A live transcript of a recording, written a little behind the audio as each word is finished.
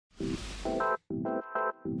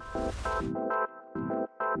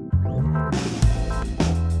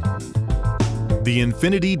The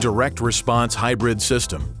Infiniti Direct Response Hybrid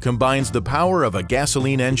System combines the power of a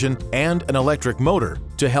gasoline engine and an electric motor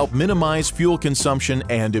to help minimize fuel consumption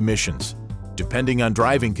and emissions. Depending on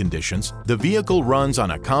driving conditions, the vehicle runs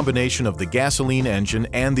on a combination of the gasoline engine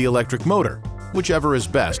and the electric motor, whichever is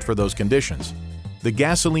best for those conditions. The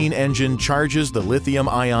gasoline engine charges the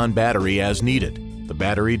lithium-ion battery as needed. The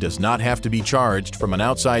battery does not have to be charged from an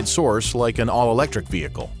outside source like an all-electric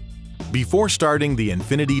vehicle. Before starting the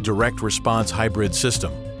Infiniti Direct Response Hybrid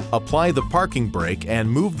System, apply the parking brake and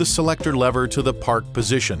move the selector lever to the park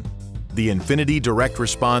position. The Infiniti Direct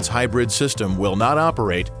Response Hybrid System will not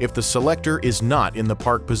operate if the selector is not in the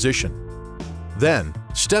park position. Then,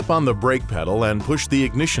 step on the brake pedal and push the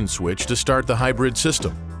ignition switch to start the hybrid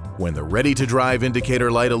system. When the ready-to-drive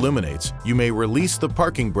indicator light illuminates, you may release the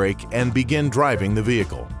parking brake and begin driving the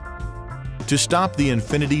vehicle. To stop the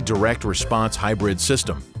Infiniti Direct Response Hybrid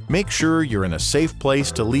System, make sure you're in a safe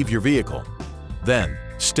place to leave your vehicle. Then,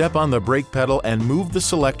 step on the brake pedal and move the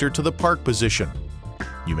selector to the park position.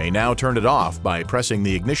 You may now turn it off by pressing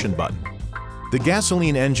the ignition button. The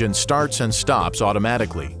gasoline engine starts and stops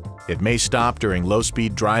automatically. It may stop during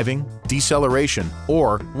low-speed driving, deceleration,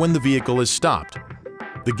 or when the vehicle is stopped.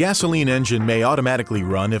 The gasoline engine may automatically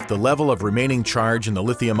run if the level of remaining charge in the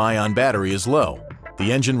lithium-ion battery is low.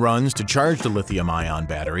 The engine runs to charge the lithium-ion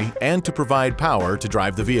battery and to provide power to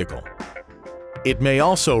drive the vehicle. It may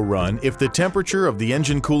also run if the temperature of the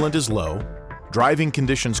engine coolant is low, driving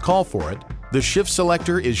conditions call for it, the shift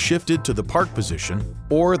selector is shifted to the park position,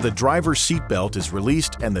 or the driver's seatbelt is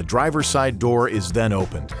released and the driver's side door is then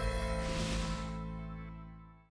opened.